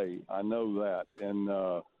play. I know that. And,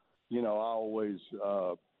 I always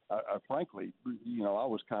I frankly, I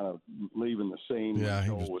was kind of leaving the scene when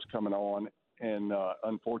Joel was coming on. And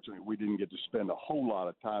unfortunately, we didn't get to spend a whole lot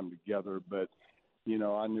of time together. But,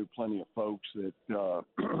 I knew plenty of folks that,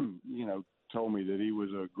 told me that he was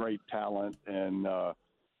a great talent and,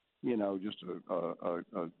 just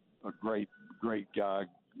a great guy,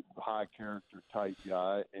 high character type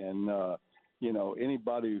guy. And,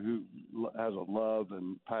 anybody who has a love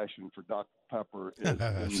and passion for Dr. Pepper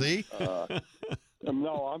is, see?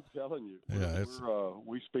 No, I'm telling you,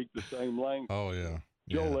 we speak the same language. Oh yeah.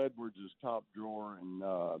 Joel Edwards is top drawer, and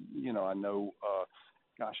I know.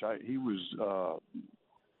 He was,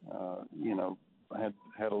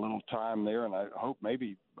 had a little time there, and I hope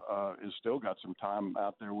maybe has still got some time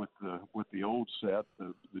out there with the old set,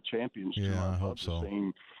 the Champions Tour. Yeah, I I'd hope love to so. see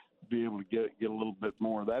him be able to get a little bit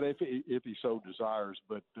more of that if he so desires.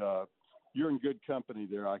 But you're in good company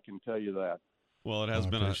there, I can tell you that. Well, it has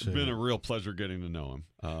been a real pleasure getting to know him.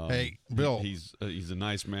 Hey, Bill, he's a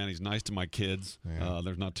nice man. He's nice to my kids. Yeah.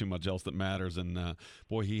 There's not too much else that matters, and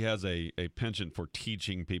boy, he has a penchant for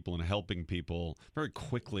teaching people and helping people very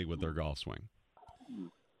quickly with their golf swing.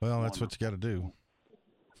 well, that's what you got to do.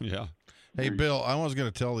 Yeah. Hey, Bill, I was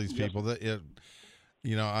going to tell these people that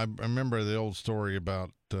I remember the old story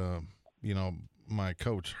about my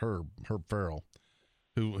coach Herb Farrell,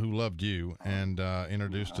 who loved you and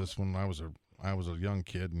introduced us when I was a young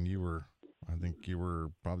kid, and I think you were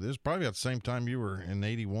probably, this was probably at the same time you were in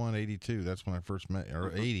 81, 82. That's when I first met,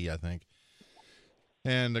 or 80, I think.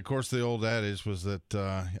 And of course, the old adage was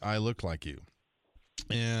that I look like you,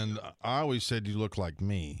 and I always said you look like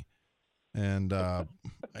me. And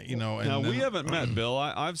and now we haven't met, Bill.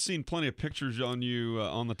 I've seen plenty of pictures on you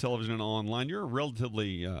on the television and online. You're a relatively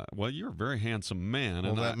you're a very handsome man.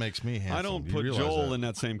 Well, and that makes me handsome. I don't You put realize Joel that. in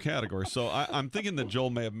that same category. So I'm thinking that Joel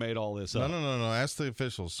may have made all this up. No. Ask the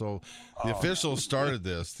officials. So the officials started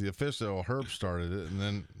this. The official Herb started it, and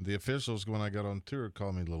then the officials, when I got on tour,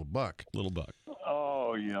 called me Little Buck. Little Buck.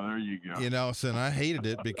 Oh yeah, there you go. So and I hated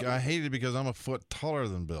it because I'm a foot taller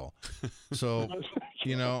than Bill. So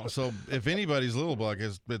so if anybody's Little Buck,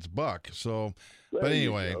 it's Buck. So, but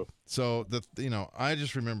anyway, so I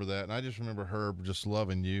just remember that, and I just remember Herb just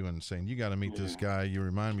loving you and saying, you got to meet this guy. You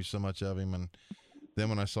remind me so much of him. And then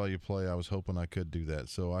when I saw you play, I was hoping I could do that.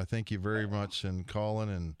 So I thank you very much in calling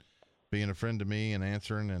and being a friend to me and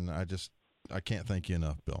answering. And I can't thank you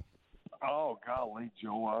enough, Bill. Oh, golly,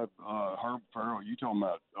 Joe, Herb Farrell, you talking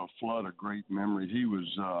about a flood of great memories. He was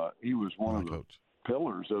one of the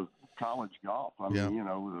pillars of college golf. I mean,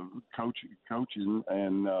 the coaching,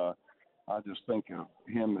 and I just think of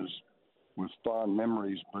him with fond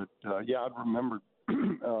memories. But, I remember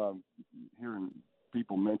hearing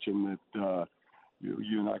people mention that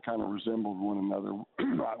you and I kind of resembled one another.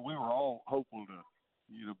 We were all hopeful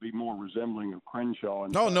to be more resembling of Crenshaw.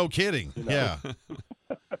 And no kidding. Yeah.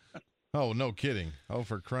 Oh, no kidding. Oh,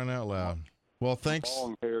 for crying out loud. Well, thanks.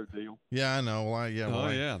 Long hair deal. Yeah, I know.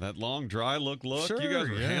 That long, dry look. Sure, you guys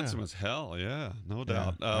are handsome as hell. Yeah, no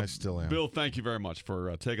doubt. I still am. Bill, thank you very much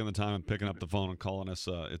for taking the time and picking up the phone and calling us.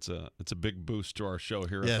 It's a big boost to our show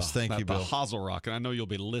here. Thank you, Bill. The Hazel Rock, and I know you'll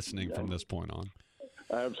be listening from this point on.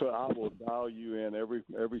 Absolutely, I will dial you in every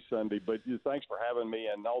Sunday. But thanks for having me,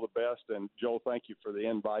 and all the best. And Joel, thank you for the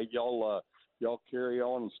invite. Y'all carry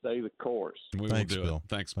on and stay the course. Thanks, will do Bill. it.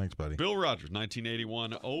 Thanks, buddy. Bill Rodgers,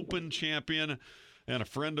 1981 Open champion and a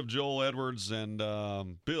friend of Joel Edwards. And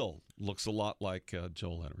Bill looks a lot like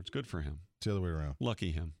Joel Edwards. Good for him. It's the other way around.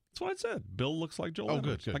 Lucky him. That's what I said. Bill looks like Joel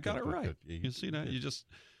Edwards. Good. I got it right. Good. You see that? You just...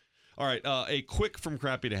 All right, a quick from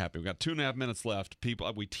crappy to happy. We've got 2.5 minutes left.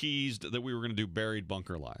 We teased that we were going to do buried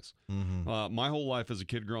bunker lies. Mm-hmm. My whole life as a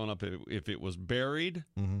kid growing up, if it was buried,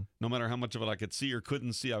 no matter how much of it I could see or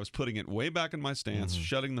couldn't see, I was putting it way back in my stance,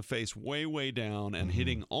 shutting the face way, way down, and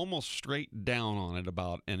hitting almost straight down on it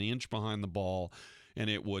about an inch behind the ball. And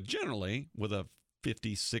it would generally, with a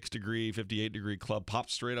 56 degree, 58 degree club, pop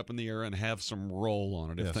straight up in the air and have some roll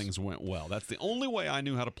on it if things went well. That's the only way I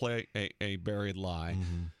knew how to play a buried lie.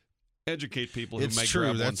 Educate people who may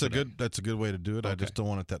grab one today. That's a good way to do it. Okay. I just don't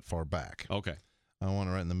want it that far back. Okay. I want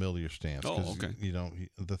it right in the middle of your stance. Oh, okay.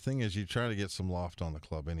 The thing is, you try to get some loft on the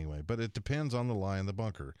club anyway, but it depends on the lie in the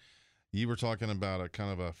bunker. You were talking about a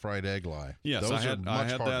kind of a fried egg lie. Yes, those I had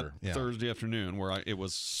harder. that Thursday afternoon where it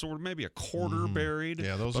was sort of maybe a quarter buried.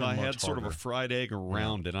 Yeah, those but are I much had sort of a harder. fried egg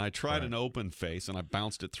around it. And I tried an open face, and I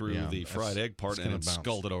bounced it through the fried egg part, and it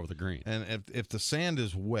sculled it over the green. And if the sand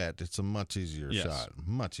is wet, it's a much easier shot.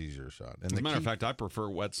 Much easier shot. And as a matter of fact, I prefer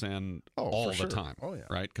wet sand all the time. Oh, yeah.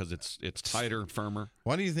 Right? Because it's tighter, firmer.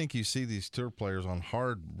 Why do you think you see these tour players on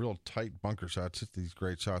hard, real tight bunker shots, hit these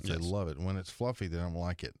great shots? They love it. When it's fluffy, they don't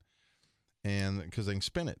like it. And because they can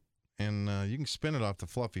spin it, and you can spin it off the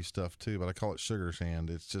fluffy stuff too, but I call it sugar sand.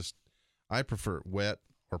 It's just, I prefer it wet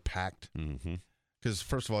or packed, because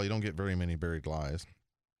first of all, you don't get very many buried lies,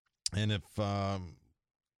 and if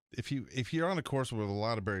you're on a course with a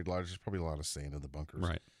lot of buried lies, there's probably a lot of sand in the bunkers,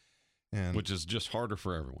 right? And which is just harder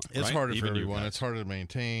for everyone. It's right? harder Even for everyone. you guys. It's harder to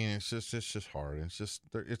maintain. It's just hard.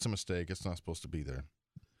 It's a mistake. It's not supposed to be there.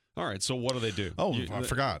 All right, so what do they do? Oh, I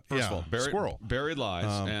forgot. First of all, squirrel. Buried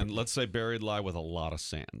lies, and let's say buried lie with a lot of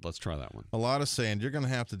sand. Let's try that one. A lot of sand. You're going to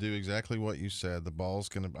have to do exactly what you said. The ball's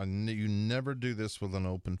going to. You never do this with an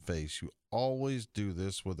open face. You always do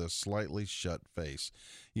this with a slightly shut face.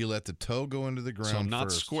 You let the toe go into the ground. So not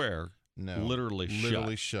first. square. No. Literally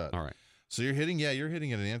shut. All right. So you're hitting it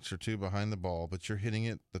an inch or two behind the ball, but you're hitting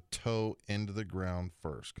it the toe into the ground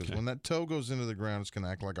first. Because when that toe goes into the ground, it's going to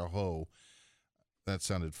act like a hoe. That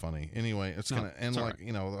sounded funny. Anyway, it's going to end like,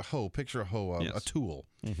 right. The hoe. Picture a hoe, a tool.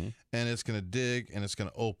 Mm-hmm. And it's going to dig and it's going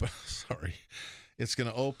to open. Sorry. It's going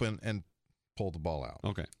to open and pull the ball out.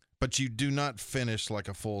 Okay. But you do not finish like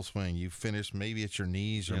a full swing. You finish maybe at your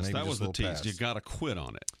knees or maybe that was just a little the tease. pass. You got to quit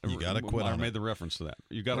on it. You got to quit on it. I made the reference to that.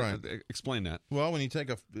 You got to explain that. Well, when you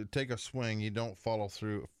take a swing, you don't follow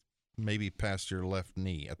through maybe past your left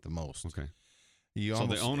knee at the most. Okay. So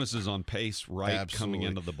the onus is on pace coming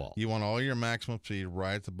into the ball. You want all your maximum speed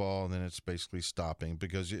right at the ball, and then it's basically stopping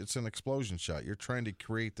because it's an explosion shot. You're trying to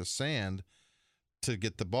create the sand to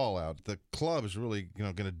get the ball out. The club is really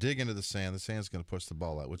going to dig into the sand. The sand's going to push the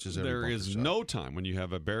ball out, which is there is no time when you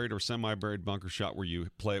have a buried or semi-buried bunker shot where you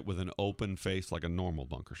play it with an open face like a normal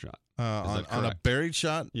bunker shot. On a buried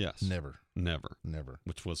shot? Yes. Never.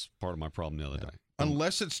 Which was part of my problem the other day.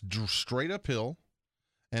 Unless it's straight uphill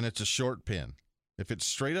and it's a short pin. If it's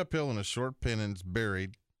straight uphill and a short pin and it's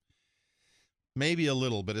buried, maybe a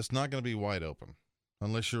little, but it's not going to be wide open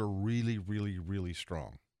unless you're really, really, really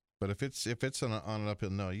strong. But if it's on an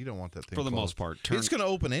uphill, no, you don't want that thing for the closed. most part. It's going to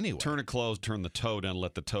open anyway. Turn it closed, turn the toe down,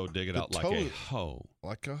 let the toe dig it out like a hoe.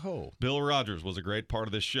 Like a hoe. Bill Rodgers was a great part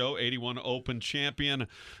of this show. 81 Open champion.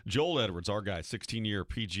 Joel Edwards, our guy, 16-year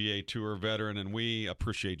PGA Tour veteran, and we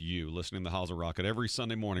appreciate you listening to the Hazel Rocket every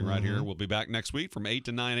Sunday morning right here. We'll be back next week from 8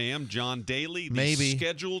 to 9 a.m. John Daly, the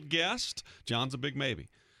scheduled guest. John's a big maybe,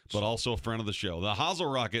 but also a friend of the show. The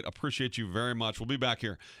Hazel Rocket, appreciate you very much. We'll be back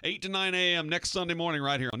here 8 to 9 a.m. next Sunday morning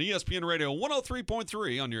right here on ESPN Radio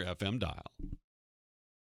 103.3 on your FM dial.